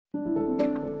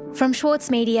From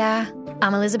Schwartz Media,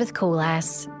 I'm Elizabeth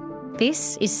Coulas.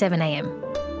 This is 7am.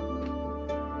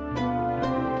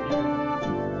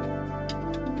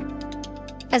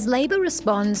 As Labor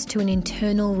responds to an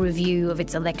internal review of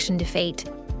its election defeat,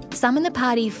 some in the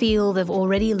party feel they've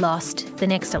already lost the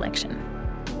next election.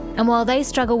 And while they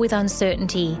struggle with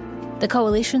uncertainty, the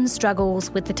coalition struggles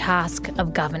with the task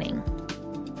of governing.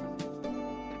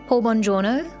 Paul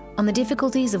Bongiorno on the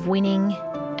difficulties of winning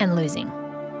and losing.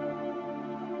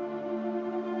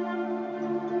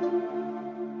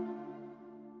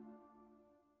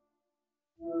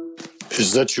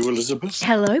 Is that you, Elizabeth?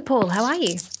 Hello, Paul. How are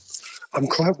you? I'm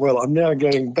quite well. I'm now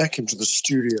going back into the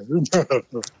studio.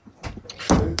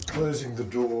 Closing the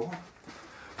door,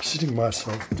 sitting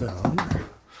myself down.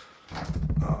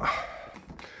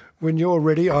 When you're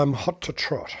ready, I'm hot to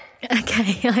trot.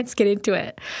 Okay, let's get into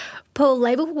it. Paul,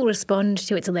 Labor will respond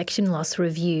to its election loss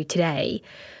review today.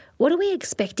 What are we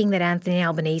expecting that Anthony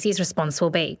Albanese's response will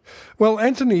be? Well,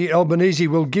 Anthony Albanese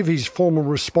will give his formal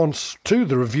response to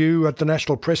the review at the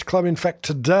National Press Club, in fact,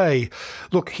 today.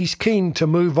 Look, he's keen to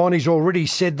move on. He's already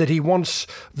said that he wants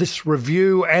this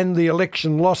review and the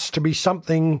election loss to be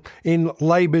something in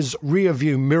Labor's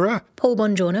rearview mirror. Paul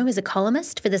Bongiorno is a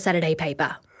columnist for the Saturday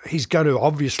paper. He's going to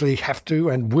obviously have to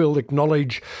and will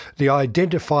acknowledge the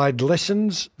identified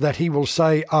lessons that he will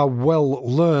say are well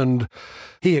learned.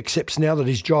 He accepts now that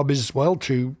his job is, well,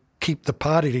 to keep the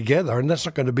party together, and that's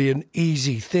not going to be an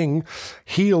easy thing.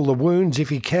 Heal the wounds if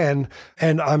he can,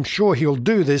 and I'm sure he'll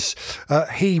do this.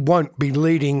 He won't be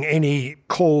leading any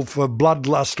call for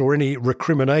bloodlust or any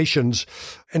recriminations.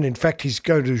 And in fact, he's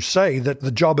going to say that the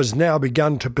job has now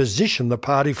begun to position the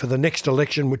party for the next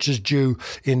election, which is due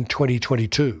in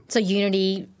 2022. So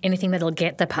unity, anything that'll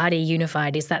get the party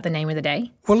unified, is that the name of the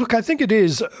day? Well, look, I think it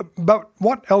is. But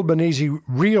what Albanese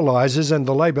realises and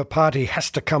the Labor Party has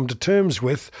to come to terms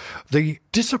with, the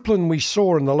discipline we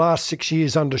saw in the last 6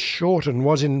 years under Shorten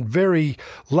was in very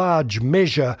large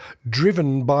measure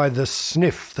driven by the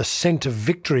sniff, the scent of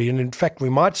victory. And in fact, we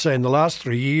might say in the last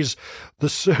 3 years, the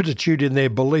certitude in their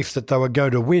belief that they were going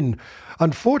to win.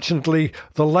 Unfortunately,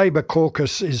 the Labor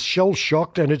caucus is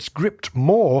shell-shocked and it's gripped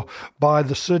more by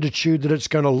the certitude that it's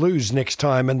going to lose next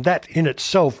time, and that in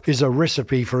itself is a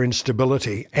recipe for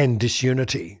instability and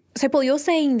disunity. So, Paul, you're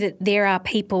saying that there are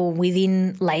people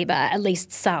within Labor, at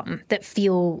least some, that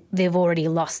feel they've already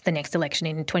lost the next election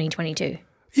in 2022?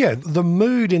 Yeah, the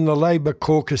mood in the Labor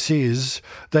caucus is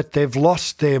that they've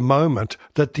lost their moment,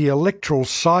 that the electoral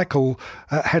cycle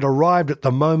had arrived at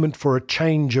the moment for a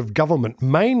change of government,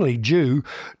 mainly due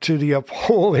to the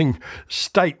appalling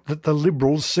state that the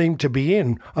Liberals seem to be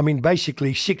in. I mean,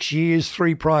 basically 6 years,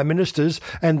 3 prime ministers,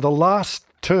 and the last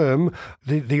term,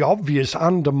 the obvious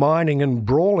undermining and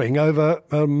brawling over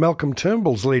Malcolm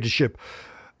Turnbull's leadership.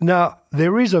 Now,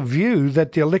 there is a view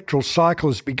that the electoral cycle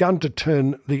has begun to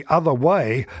turn the other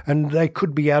way and they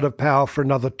could be out of power for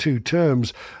another 2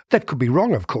 terms. That could be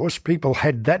wrong, of course. People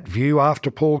had that view after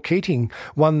Paul Keating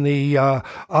won the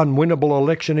unwinnable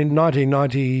election in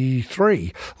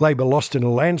 1993. Labor lost in a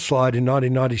landslide in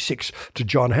 1996 to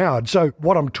John Howard. So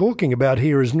what I'm talking about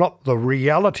here is not the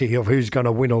reality of who's going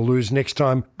to win or lose next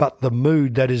time, but the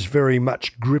mood that is very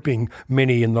much gripping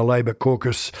many in the Labor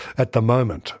caucus at the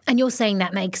moment. And you're saying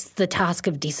that makes the task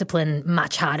of discipline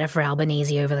much harder for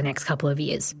Albanese over the next couple of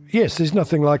years? Yes, there's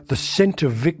nothing like the scent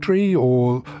of victory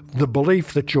or the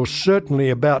belief that you're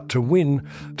certainly about to win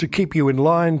to keep you in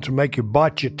line, to make you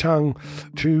bite your tongue,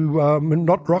 to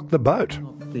not rock the boat.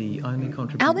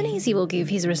 Albanese will give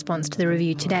his response to the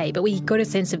review today, but we got a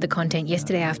sense of the content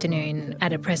yesterday afternoon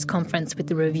at a press conference with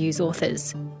the review's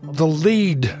authors. The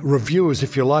lead reviewers,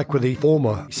 if you like, were the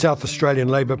former South Australian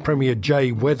Labor Premier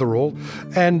Jay Weatherill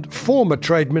and former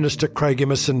Trade Minister Craig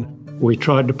Emerson. We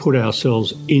tried to put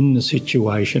ourselves in the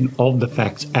situation of the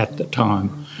facts at the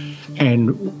time,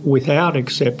 and without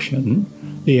exception,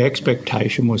 the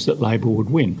expectation was that Labor would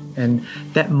win. And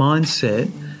that mindset,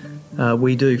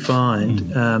 we do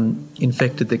find,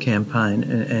 infected the campaign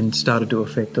and started to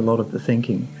affect a lot of the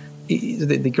thinking.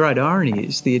 The great irony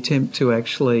is the attempt to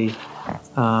actually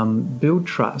build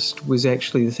trust was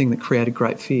actually the thing that created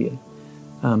great fear.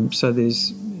 So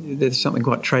there's something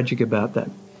quite tragic about that.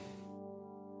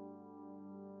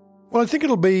 Well, I think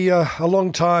it'll be a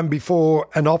long time before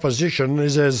an opposition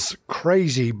is as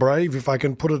crazy brave, if I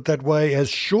can put it that way, as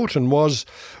Shorten was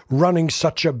running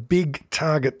such a big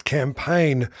target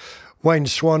campaign. Wayne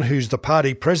Swan, who's the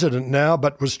party president now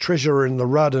but was treasurer in the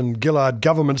Rudd and Gillard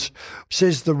governments,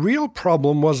 says the real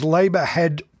problem was Labor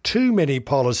had too many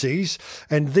policies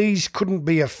and these couldn't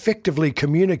be effectively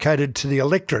communicated to the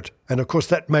electorate. And of course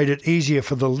that made it easier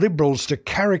for the Liberals to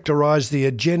characterise the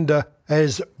agenda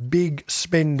as big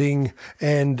spending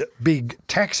and big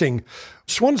taxing.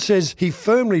 Swan says he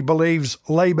firmly believes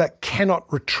Labor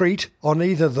cannot retreat on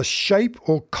either the shape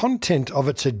or content of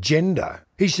its agenda.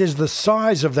 He says the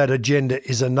size of that agenda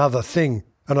is another thing.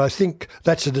 And I think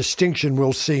that's a distinction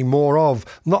we'll see more of,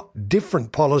 not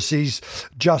different policies,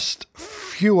 just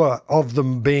fewer of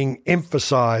them being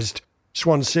emphasised.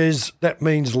 Swan says that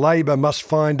means Labor must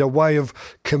find a way of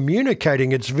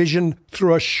communicating its vision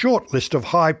through a short list of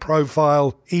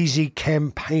high-profile, easy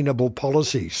campaignable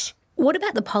policies. What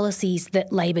about the policies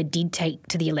that Labor did take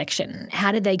to the election?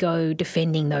 How did they go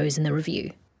defending those in the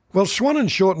review? Well, Swan and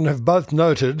Shorten have both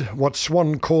noted what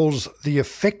Swan calls the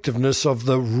effectiveness of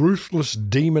the ruthless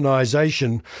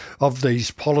demonisation of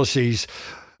these policies.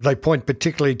 They point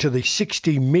particularly to the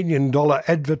 $60 million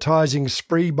advertising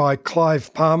spree by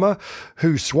Clive Palmer,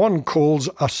 who Swan calls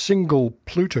a single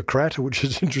plutocrat, which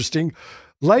is interesting.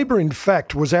 Labor, in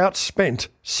fact, was outspent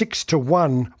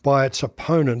 6-1 by its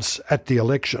opponents at the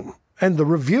election. And the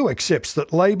review accepts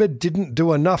that Labor didn't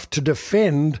do enough to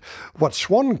defend what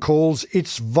Swan calls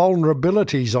its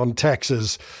vulnerabilities on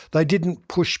taxes. They didn't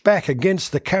push back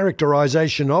against the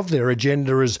characterisation of their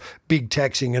agenda as big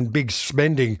taxing and big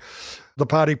spending. The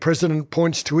party president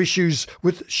points to issues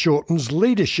with Shorten's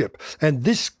leadership, and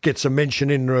this gets a mention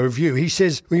in the review. He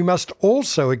says we must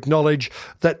also acknowledge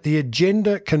that the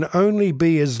agenda can only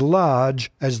be as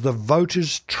large as the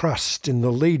voters' trust in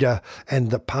the leader and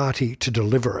the party to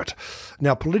deliver it.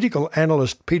 Now, political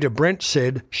analyst Peter Brent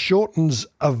said Shorten's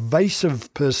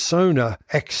evasive persona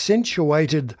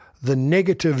accentuated the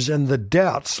negatives and the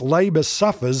doubts Labor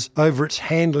suffers over its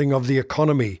handling of the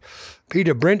economy.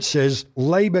 Peter Brent says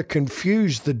Labor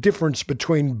confused the difference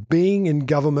between being in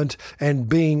government and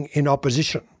being in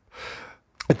opposition.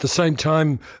 At the same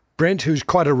time, Brent, who's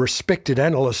quite a respected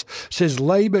analyst, says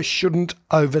Labor shouldn't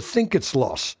overthink its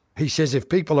loss. He says if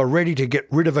people are ready to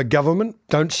get rid of a government,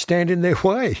 don't stand in their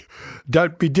way.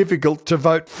 Don't be difficult to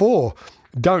vote for.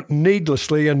 Don't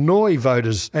needlessly annoy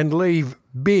voters and leave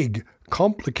big,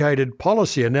 complicated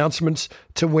policy announcements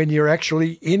to when you're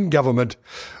actually in government.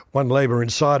 One Labor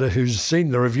insider who's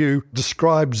seen the review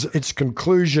describes its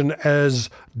conclusion as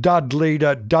dud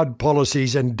leader, dud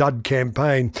policies and dud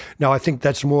campaign. Now, I think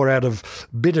that's more out of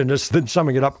bitterness than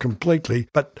summing it up completely,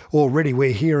 but already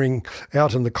we're hearing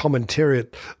out in the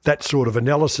commentariat that sort of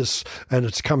analysis, and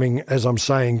it's coming, as I'm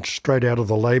saying, straight out of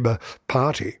the Labor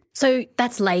Party. So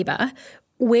that's Labor.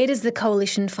 Where does the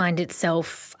coalition find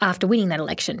itself after winning that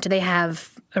election? Do they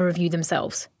have a review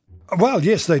themselves? Well,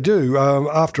 yes, they do.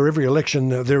 After every election,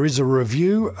 there is a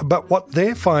review. But what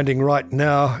they're finding right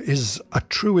now is a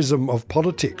truism of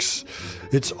politics.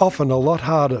 It's often a lot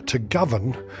harder to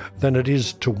govern than it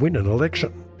is to win an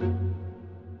election.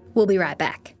 We'll be right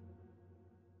back.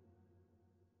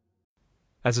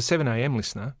 As a 7am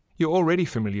listener, you're already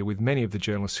familiar with many of the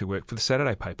journalists who work for the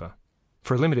Saturday paper.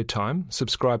 For a limited time,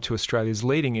 subscribe to Australia's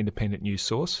leading independent news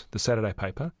source, the Saturday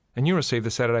paper, and you'll receive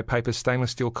the Saturday paper's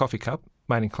stainless steel coffee cup,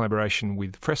 made in collaboration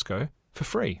with Fresco, for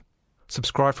free.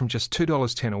 Subscribe from just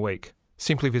 $2.10 a week.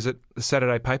 Simply visit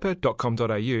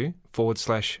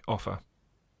thesaturdaypaper.com.au/offer.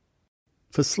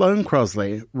 For Sloane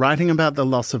Crosley, writing about the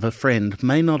loss of a friend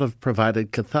may not have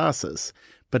provided catharsis,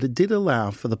 but it did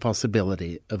allow for the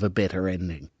possibility of a better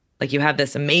ending. Like, you have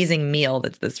this amazing meal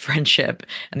that's this friendship,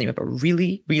 and then you have a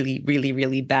really, really, really,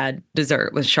 really bad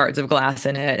dessert with shards of glass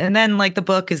in it. And then, like, the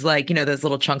book is like, those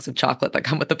little chunks of chocolate that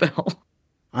come with the bill.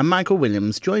 I'm Michael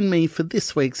Williams. Join me for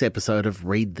this week's episode of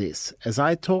Read This as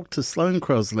I talk to Sloane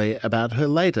Crosley about her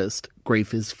latest,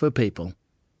 Grief is for People.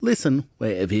 Listen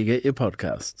wherever you get your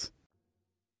podcasts.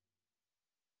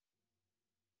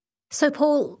 So,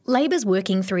 Paul, Labor's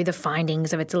working through the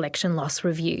findings of its election loss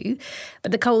review,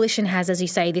 but the coalition has, as you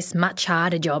say, this much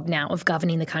harder job now of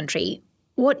governing the country.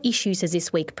 What issues has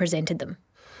this week presented them?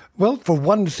 Well, for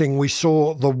one thing, we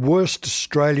saw the worst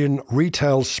Australian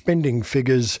retail spending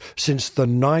figures since the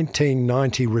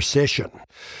 1990 recession.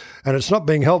 And it's not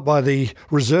being helped by the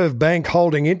Reserve Bank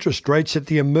holding interest rates at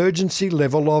the emergency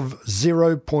level of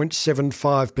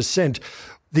 0.75%.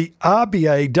 The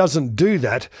RBA doesn't do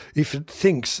that if it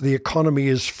thinks the economy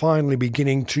is finally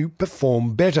beginning to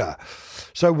perform better.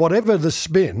 So whatever the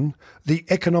spin, the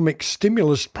economic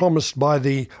stimulus promised by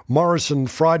the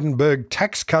Morrison-Frydenberg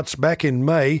tax cuts back in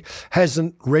May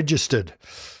hasn't registered.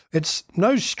 It's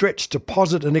no stretch to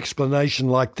posit an explanation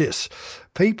like this.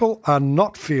 People are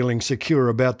not feeling secure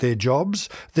about their jobs,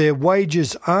 their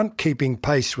wages aren't keeping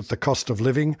pace with the cost of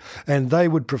living, and they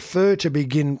would prefer to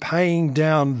begin paying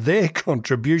down their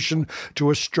contribution to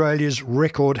Australia's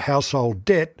record household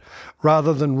debt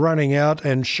rather than running out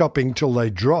and shopping till they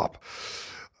drop.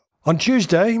 On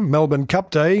Tuesday, Melbourne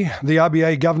Cup Day, the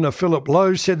RBA Governor Philip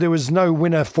Lowe said there was no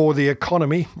winner for the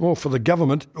economy or for the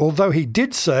government, although he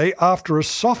did say after a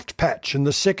soft patch in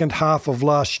the second half of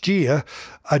last year,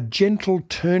 a gentle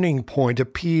turning point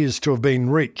appears to have been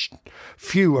reached.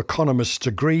 Few economists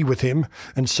agree with him,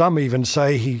 and some even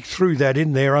say he threw that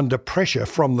in there under pressure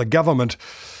from the government.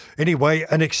 Anyway,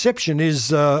 an exception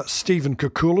is Stephen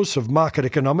Koukoulas of Market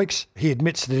Economics. He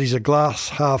admits that he's a glass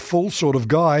half full sort of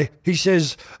guy. He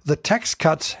says the tax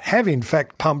cuts have in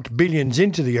fact pumped billions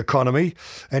into the economy,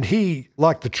 and he,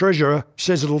 like the Treasurer,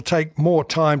 says it'll take more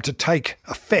time to take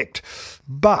effect.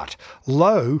 But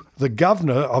Lowe, the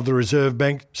Governor of the Reserve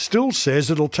Bank, still says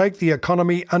it'll take the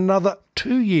economy another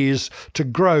 2 years to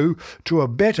grow to a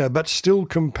better but still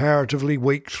comparatively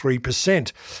weak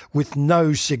 3%, with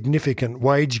no significant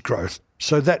wage growth.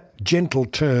 So that gentle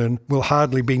turn will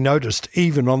hardly be noticed,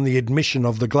 even on the admission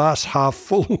of the glass half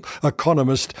full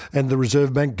economist and the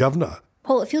Reserve Bank Governor.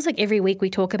 Paul, it feels like every week we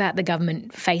talk about the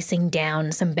government facing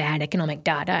down some bad economic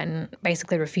data and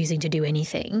basically refusing to do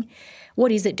anything.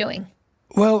 What is it doing?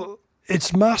 Well,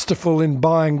 it's masterful in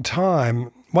buying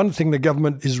time. One thing the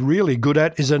government is really good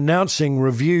at is announcing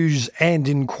reviews and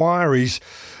inquiries.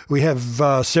 We have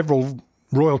several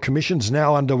royal commissions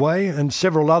now underway and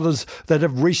several others that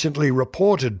have recently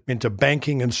reported into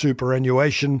banking and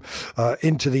superannuation,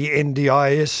 into the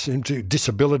NDIS, into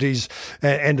disabilities,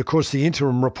 and of course the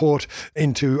interim report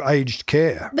into aged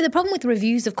care. But the problem with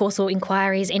reviews, of course, or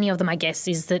inquiries, any of them, I guess,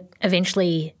 is that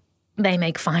eventually they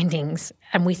make findings,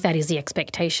 and with that is the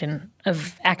expectation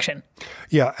of action.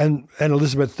 Yeah, and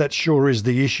Elizabeth, that sure is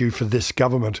the issue for this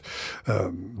government.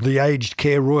 The Aged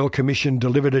Care Royal Commission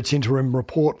delivered its interim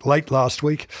report late last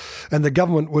week, and the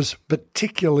government was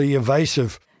particularly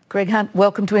evasive. Greg Hunt,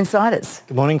 welcome to Insiders.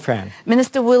 Good morning, Fran.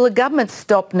 Minister, will the government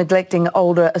stop neglecting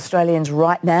older Australians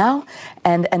right now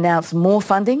and announce more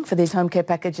funding for these home care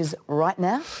packages right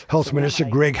now? Health Minister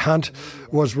Greg Hunt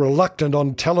was reluctant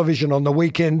on television on the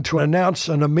weekend to announce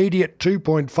an immediate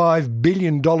 $2.5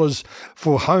 billion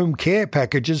for home care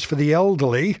packages for the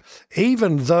elderly,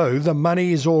 even though the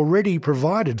money is already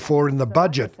provided for in the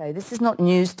budget. This is not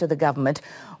news to the government.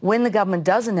 When the government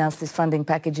does announce this funding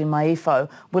package in MyEFO,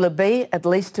 will it be at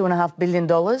least $2.5 billion?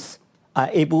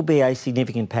 It will be a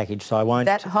significant package, so I won't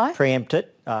preempt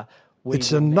it.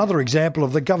 It's another example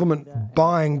of the government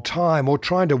buying time or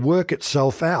trying to work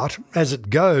itself out as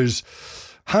it goes.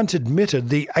 Hunt admitted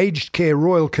the Aged Care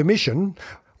Royal Commission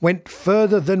went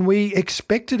further than we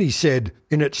expected, he said,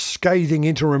 in its scathing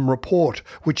interim report,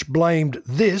 which blamed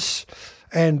this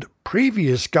and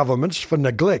previous governments for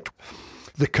neglect.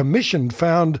 The Commission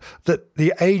found that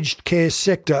the aged care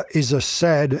sector is a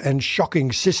sad and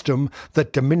shocking system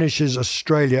that diminishes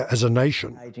Australia as a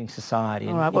nation. Ageing society.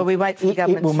 All right, well, we wait for the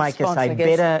government's response. It will make us a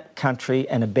better country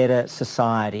and a better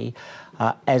society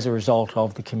as a result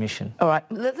of the Commission. All right.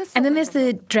 And then there's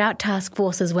the Drought Task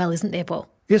Force as well, isn't there, Paul?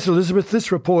 Yes, Elizabeth,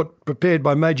 this report prepared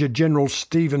by Major General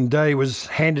Stephen Day was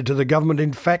handed to the government,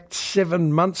 in fact,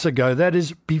 7 months ago. That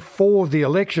is before the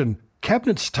election.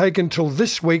 Cabinet's taken till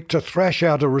this week to thrash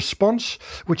out a response,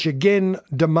 which again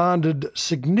demanded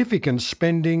significant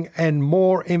spending and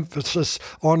more emphasis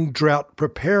on drought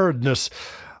preparedness.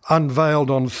 Unveiled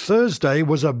on Thursday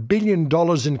was $1 billion in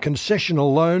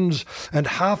concessional loans and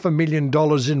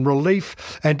 $500,000 in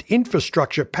relief and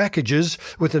infrastructure packages,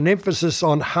 with an emphasis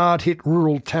on hard-hit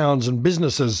rural towns and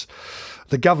businesses.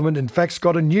 The government, in fact, has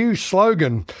got a new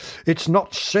slogan. It's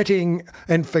not setting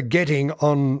and forgetting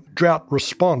on drought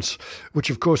response, which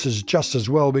of course is just as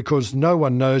well because no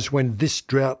one knows when this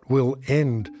drought will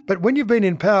end. But when you've been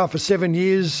in power for 7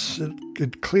 years,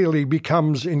 it clearly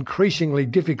becomes increasingly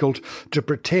difficult to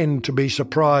pretend to be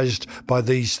surprised by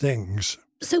these things.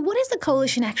 So what is the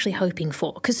coalition actually hoping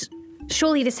for? Because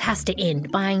surely this has to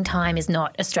end. Buying time is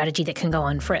not a strategy that can go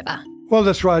on forever. Well,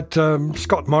 that's right.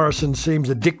 Scott Morrison seems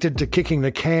addicted to kicking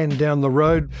the can down the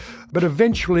road. But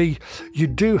eventually you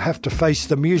do have to face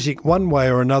the music one way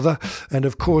or another. And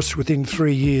of course, within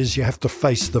 3 years, you have to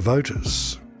face the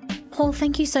voters. Paul,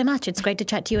 thank you so much. It's great to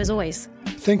chat to you as always.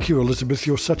 Thank you, Elizabeth.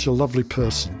 You're such a lovely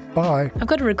person. Bye. I've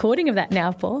got a recording of that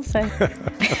now, Paul, so...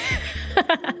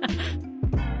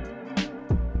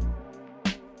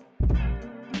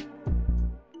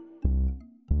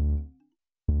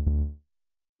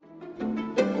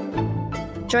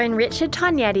 Join Richard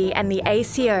Tognetti and the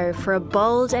ACO for a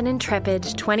bold and intrepid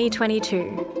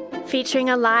 2022. Featuring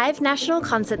a live national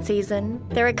concert season,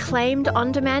 their acclaimed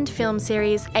on-demand film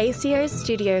series ACO's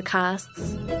Studio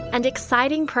Casts, and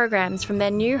exciting programs from their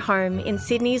new home in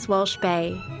Sydney's Walsh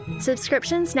Bay.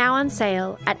 Subscriptions now on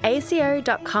sale at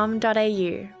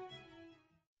aco.com.au.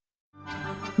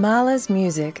 Mahler's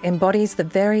music embodies the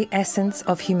very essence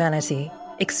of humanity.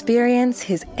 Experience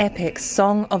his epic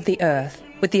Song of the Earth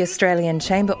with the Australian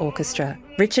Chamber Orchestra,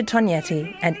 Richard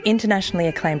Tognetti, and internationally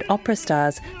acclaimed opera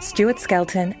stars Stuart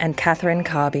Skelton and Catherine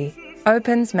Carby.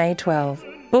 Opens May 12.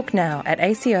 Book now at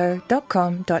aco.com.au.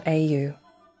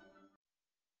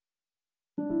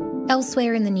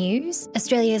 Elsewhere in the news,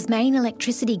 Australia's main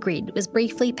electricity grid was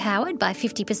briefly powered by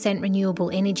 50%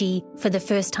 renewable energy for the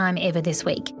first time ever this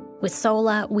week, with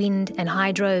solar, wind and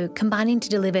hydro combining to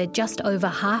deliver just over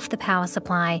half the power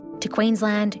supply to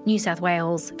Queensland, New South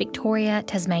Wales, Victoria,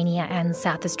 Tasmania and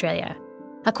South Australia.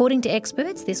 According to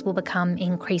experts, this will become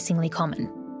increasingly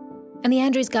common. And the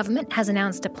Andrews government has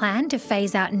announced a plan to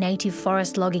phase out native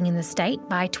forest logging in the state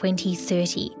by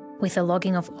 2030, with the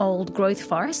logging of old growth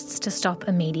forests to stop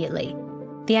immediately.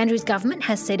 The Andrews government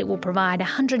has said it will provide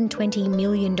 $120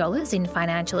 million in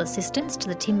financial assistance to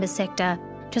the timber sector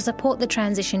to support the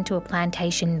transition to a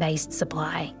plantation-based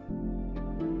supply.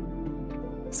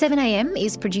 7am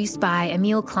is produced by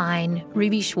Emil Klein,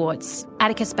 Ruby Schwartz,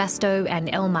 Atticus Bastow and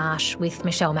Elle Marsh with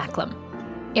Michelle Macklem.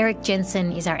 Eric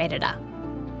Jensen is our editor.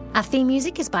 Our theme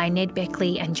music is by Ned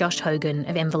Beckley and Josh Hogan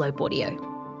of Envelope Audio.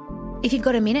 If you've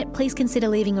got a minute, please consider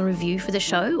leaving a review for the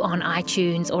show on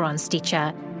iTunes or on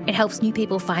Stitcher. It helps new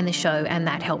people find the show and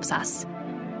that helps us.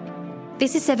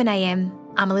 This is 7am.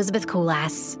 I'm Elizabeth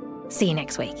Coolass. See you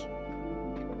next week.